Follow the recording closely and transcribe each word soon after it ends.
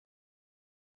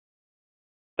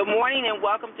Good morning and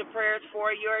welcome to Prayers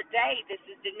for Your Day. This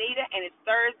is Danita and it's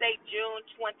Thursday, June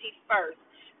 21st.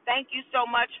 Thank you so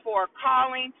much for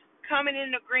calling, coming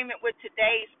in agreement with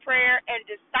today's prayer, and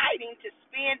deciding to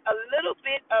spend a little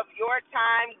bit of your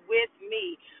time with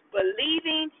me,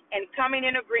 believing and coming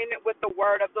in agreement with the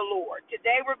word of the Lord.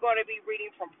 Today we're going to be reading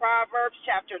from Proverbs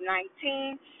chapter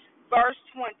 19, verse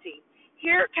 20.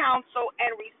 Hear counsel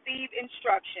and receive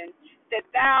instruction, that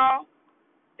thou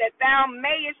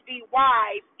mayest be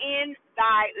wise in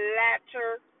thy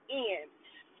latter end.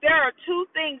 There are two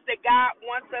things that God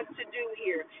wants us to do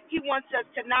here. He wants us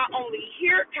to not only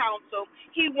hear counsel,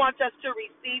 he wants us to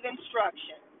receive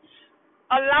instruction.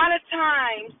 A lot of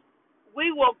times we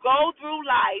will go through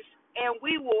life and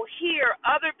we will hear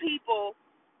other people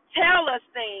tell us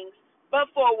things, but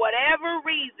for whatever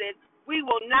reason, we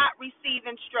will not receive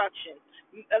instruction.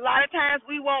 A lot of times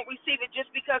we won't receive it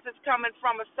just because it's coming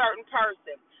from a certain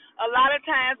person. A lot of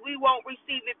times we won't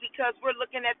receive it because we're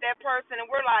looking at that person and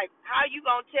we're like, how you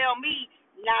going to tell me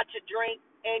not to drink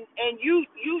and you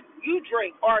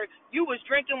drink, or you was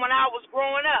drinking when I was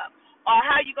growing up, or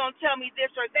how you going to tell me this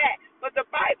or that. But the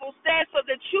Bible says so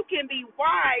that you can be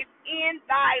wise in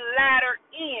thy latter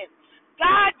end.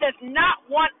 God does not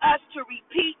want us to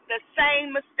repeat the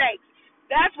same mistakes.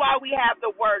 That's why we have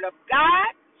the Word of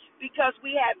God, because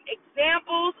we have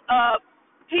examples of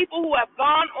people who have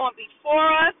gone on before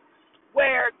us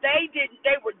where they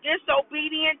were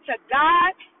disobedient to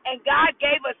God, and God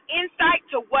gave us insight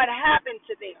to what happened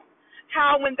to them.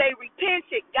 How when they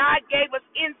repented, God gave us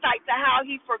insight to how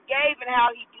he forgave and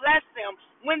how he blessed them.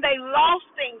 When they lost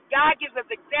things, God gives us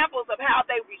examples of how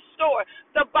they restored.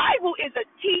 The Bible is a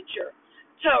teacher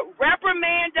to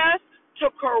reprimand us, to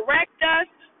correct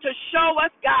us, to show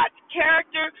us God's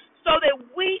character so that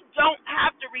we don't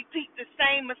have to repeat the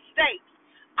same mistakes.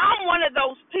 I'm one of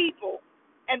those people,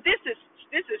 and this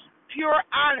is pure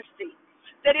honesty,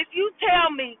 that if you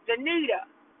tell me, Danita,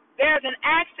 there's an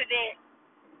accident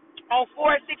on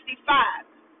 465,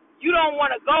 you don't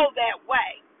want to go that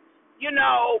way.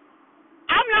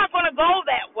 I'm not going to go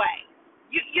that way.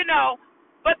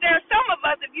 But there are some of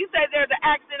us, if you say there's an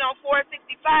accident on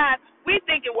 465, we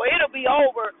thinking, well, it'll be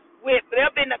over with,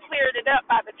 they'll be cleared it up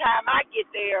by the time I get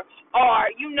there.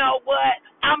 Or, you know what,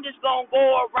 I'm just going to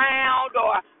go around,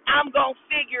 or I'm going to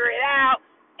figure it out.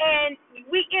 And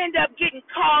we end up getting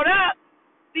caught up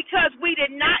because we did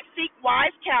not seek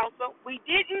wise counsel. We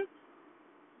didn't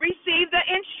receive the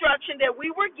instruction that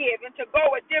we were given to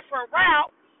go a different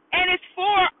route. And it's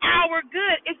for our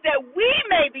good. It's that we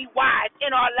may be wise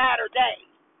in our latter days.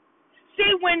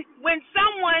 See, when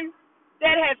someone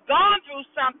that has gone through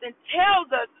something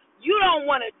tells us you don't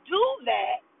want to do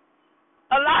that,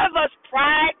 a lot of us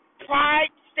pride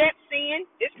steps in.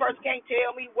 This person can't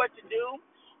tell me what to do.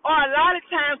 Or a lot of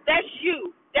times that's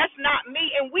you. That's not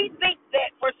me. And we think that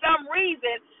for some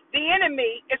reason the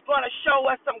enemy is going to show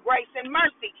us some grace and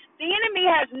mercy. The enemy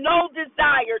has no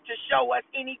desire to show us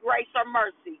any grace or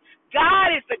mercy.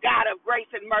 God is the God of grace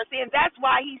and mercy, and that's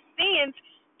why he sends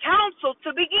counsel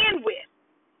to begin with,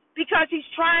 because he's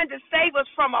trying to save us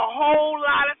from a whole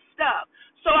lot of stuff.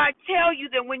 So I tell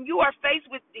you that when you are faced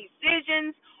with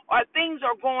decisions or things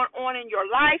are going on in your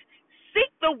life, seek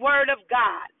the word of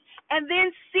God, and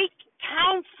then seek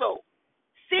counsel,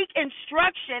 seek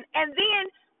instruction, and then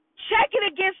check it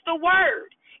against the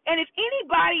word. And if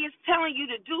anybody is telling you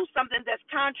to do something that's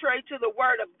contrary to the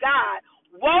word of God,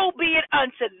 woe be it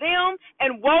unto them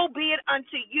and woe be it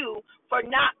unto you for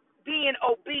not being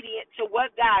obedient to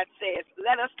what God says.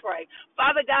 Let us pray.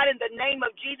 Father God, in the name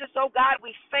of Jesus, oh God,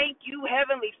 we thank you,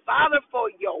 Heavenly Father, for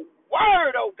your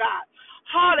word, oh God.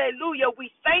 Hallelujah. We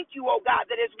thank you, oh God,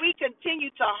 that as we continue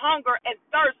to hunger and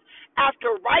thirst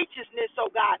after righteousness,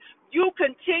 oh God, you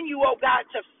continue, oh God,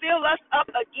 to fill us up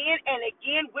again and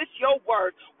again with your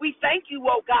word. We thank you,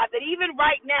 oh God, that even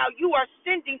right now you are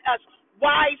sending us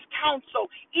wise counsel.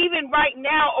 Even right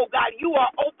now, oh God, you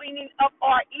are opening up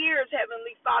our ears,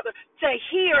 Heavenly Father, to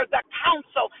hear the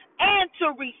counsel and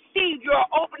to receive. You're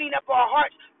opening up our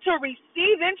hearts to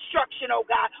receive instruction, oh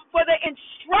God, for the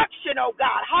instruction, oh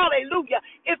God, hallelujah.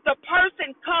 If the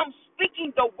person comes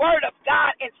speaking the word of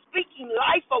God and speaking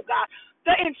life, oh God,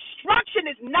 the instruction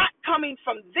is not coming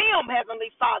from them,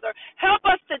 Heavenly Father. Help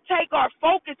us to take our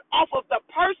focus off of the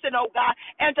person, oh God,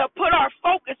 and to put our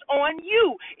focus on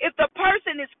you. If the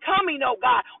person is coming, oh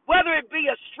God, whether it be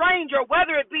a stranger,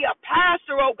 whether it be a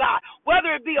pastor, oh God,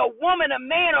 whether it be a woman, a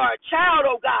man, or a child,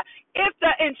 oh God, If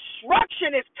the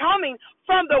instruction is coming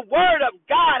from the word of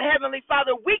God, Heavenly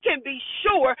Father, we can be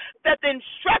sure that the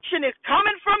instruction is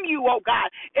coming from you, oh God.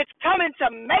 It's coming to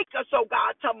make us, oh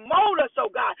God, to mold us,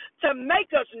 oh God, to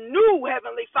make us new,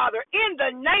 Heavenly Father, in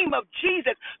the name of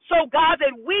Jesus. So, God,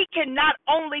 that we can not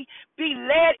only be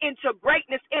led into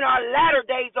greatness in our latter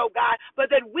days, oh God, but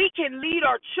that we can lead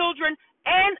our children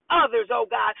and others, oh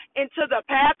God, into the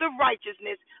path of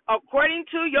righteousness according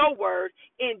to your word.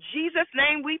 In Jesus'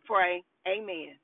 name we pray. Amen.